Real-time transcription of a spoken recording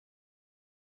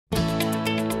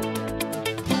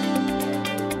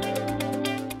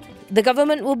The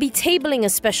government will be tabling a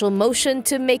special motion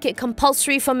to make it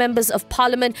compulsory for members of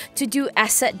parliament to do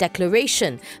asset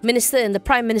declaration. Minister in the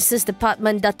Prime Minister's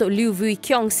Department, Dato' Liew Vui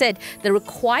Kiong, said the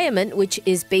requirement, which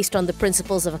is based on the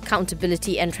principles of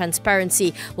accountability and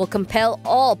transparency, will compel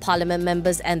all parliament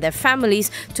members and their families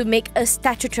to make a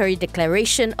statutory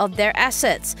declaration of their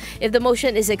assets. If the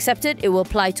motion is accepted, it will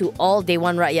apply to all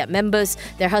Dewan Rakyat members,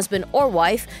 their husband or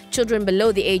wife, children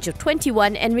below the age of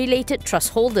 21 and related trust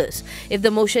holders. If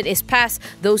the motion is passed,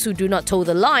 those who do not toe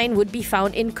the line would be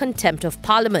found in contempt of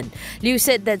Parliament. Liew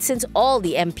said that since all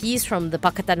the MPs from the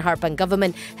Pakatan Harapan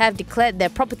government have declared their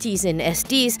properties in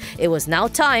SDs, it was now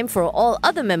time for all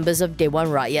other members of Dewan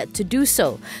Rakyat to do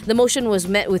so. The motion was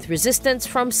met with resistance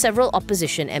from several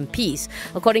opposition MPs.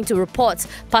 According to reports,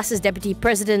 PAS's Deputy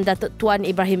President Datuk Tuan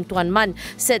Ibrahim Tuan Man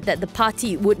said that the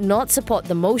party would not support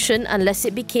the motion unless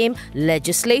it became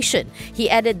legislation. He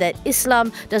added that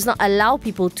Islam does not allow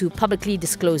people to publicly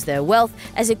disclose their wealth,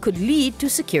 as it could lead to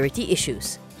security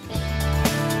issues.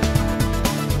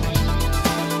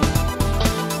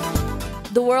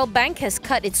 The World Bank has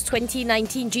cut its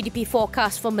 2019 GDP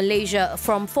forecast for Malaysia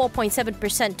from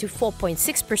 4.7% to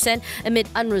 4.6% amid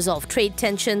unresolved trade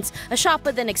tensions, a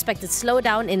sharper than expected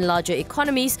slowdown in larger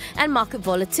economies, and market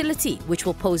volatility, which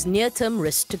will pose near-term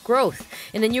risks to growth.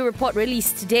 In a new report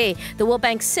released today, the World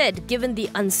Bank said given the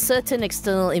uncertain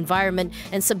external environment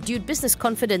and subdued business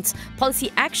confidence,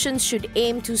 policy actions should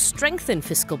aim to strengthen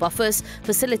fiscal buffers,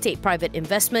 facilitate private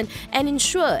investment, and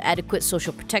ensure adequate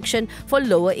social protection for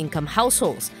lower-income households.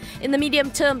 In the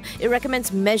medium term, it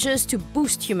recommends measures to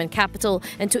boost human capital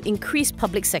and to increase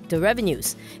public sector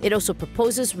revenues. It also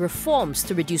proposes reforms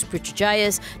to reduce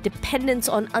Putrajaya's dependence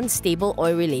on unstable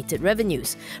oil-related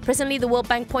revenues. Presently, the World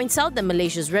Bank points out that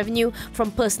Malaysia's revenue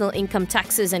from personal income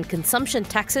taxes and consumption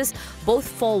taxes both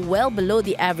fall well below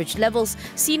the average levels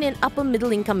seen in upper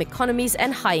middle-income economies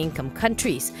and high-income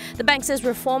countries. The bank says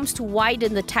reforms to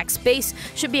widen the tax base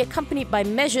should be accompanied by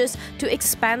measures to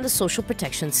expand the social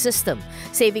protection system.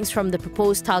 Savings from the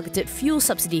proposed targeted fuel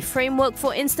subsidy framework,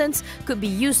 for instance, could be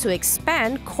used to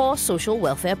expand core social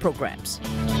welfare programs.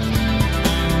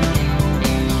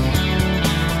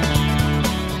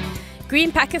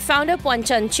 Green Packet founder Puan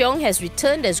has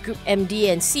returned as Group MD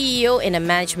and CEO in a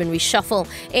management reshuffle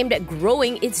aimed at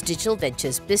growing its digital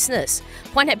ventures business.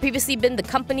 Puan had previously been the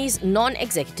company's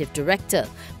non-executive director.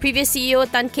 Previous CEO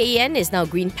Tan K.En. is now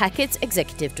Green Packet's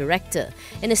executive director.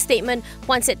 In a statement,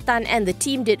 Puan said Tan and the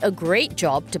team did a great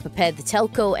job to prepare the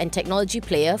telco and technology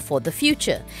player for the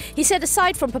future. He said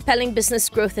aside from propelling business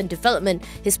growth and development,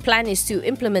 his plan is to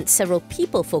implement several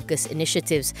people-focused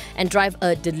initiatives and drive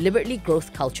a deliberately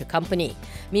growth culture company.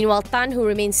 Meanwhile, Tan, who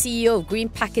remains CEO of Green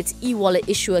Packet's e-wallet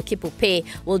issuer Kipu Pay,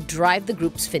 will drive the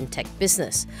group's fintech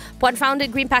business. Puan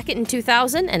founded Green Packet in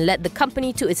 2000 and led the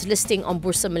company to its listing on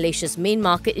Bursa Malaysia's main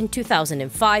market in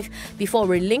 2005 before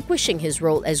relinquishing his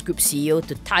role as Group CEO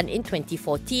to Tan in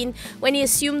 2014 when he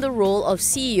assumed the role of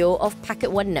CEO of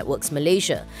Packet One Networks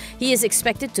Malaysia. He is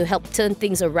expected to help turn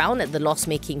things around at the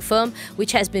loss-making firm,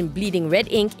 which has been bleeding red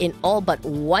ink in all but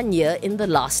 1 year in the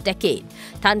last decade.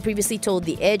 Tan previously told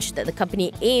The Edge that the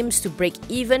company aims to break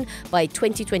even by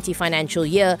 2020 financial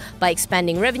year by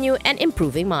expanding revenue and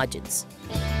improving margins.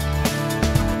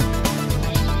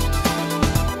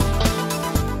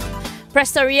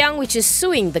 Prestariang, which is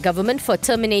suing the government for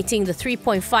terminating the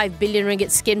 3.5 billion ringgit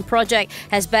skin project,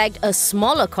 has bagged a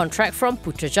smaller contract from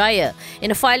Putrajaya. In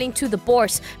a filing to the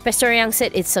bourse, Prestariang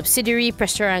said its subsidiary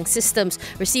Prestariang Systems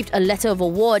received a letter of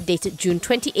award dated June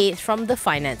 28th from the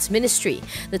Finance Ministry.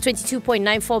 The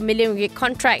 22.94 million ringgit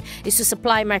contract is to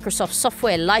supply Microsoft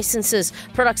software licenses,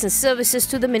 products and services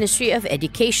to the Ministry of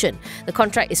Education. The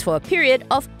contract is for a period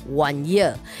of 1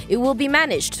 year. It will be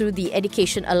managed through the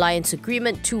Education Alliance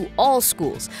Agreement to all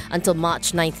schools until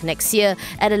March 9th next year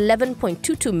at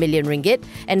 11.22 million ringgit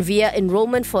and via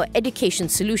enrolment for education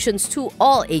solutions to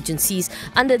all agencies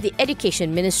under the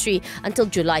Education Ministry until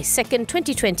July 2nd,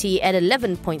 2020 at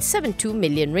 11.72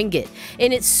 million ringgit.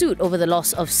 In its suit over the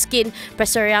loss of skin,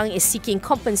 Prestariang is seeking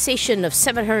compensation of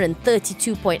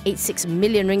 732.86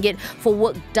 million ringgit for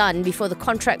work done before the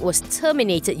contract was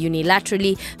terminated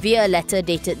unilaterally via a letter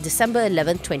dated December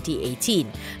 11,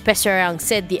 2018. Prestariang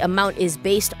said the amount is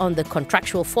based on the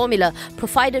contractual formula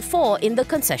provided for in the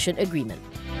concession agreement.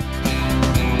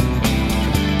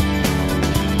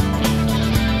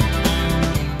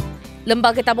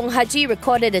 Lembaga Tabung Haji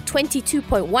recorded a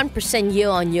 22.1%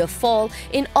 year-on-year fall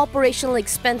in operational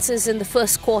expenses in the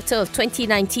first quarter of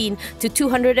 2019 to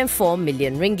 204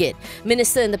 million ringgit.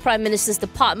 Minister in the Prime Minister's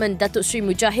Department, Datuk Sri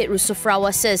Mujahid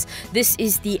Rusufrawa, says this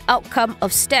is the outcome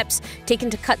of steps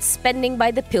taken to cut spending by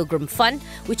the Pilgrim Fund,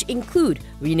 which include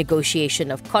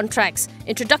renegotiation of contracts,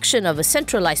 introduction of a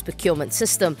centralised procurement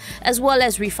system, as well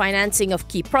as refinancing of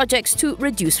key projects to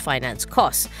reduce finance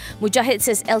costs. Mujahid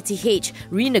says LTH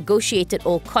renegotiated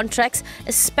all contracts,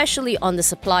 especially on the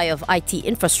supply of IT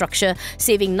infrastructure,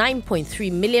 saving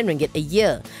 9.3 million ringgit a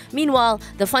year. Meanwhile,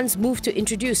 the fund's move to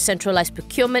introduce centralised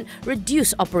procurement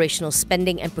reduced operational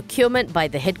spending and procurement by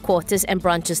the headquarters and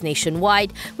branches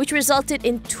nationwide, which resulted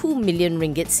in 2 million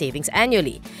ringgit savings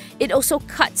annually. It also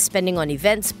cut spending on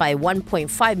events by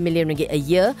 1.5 million ringgit a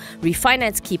year,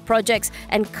 refinanced key projects,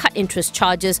 and cut interest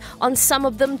charges on some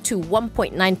of them to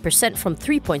 1.9% from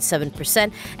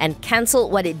 3.7%, and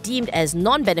cancelled what it deemed as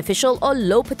non-beneficial or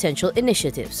low-potential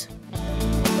initiatives.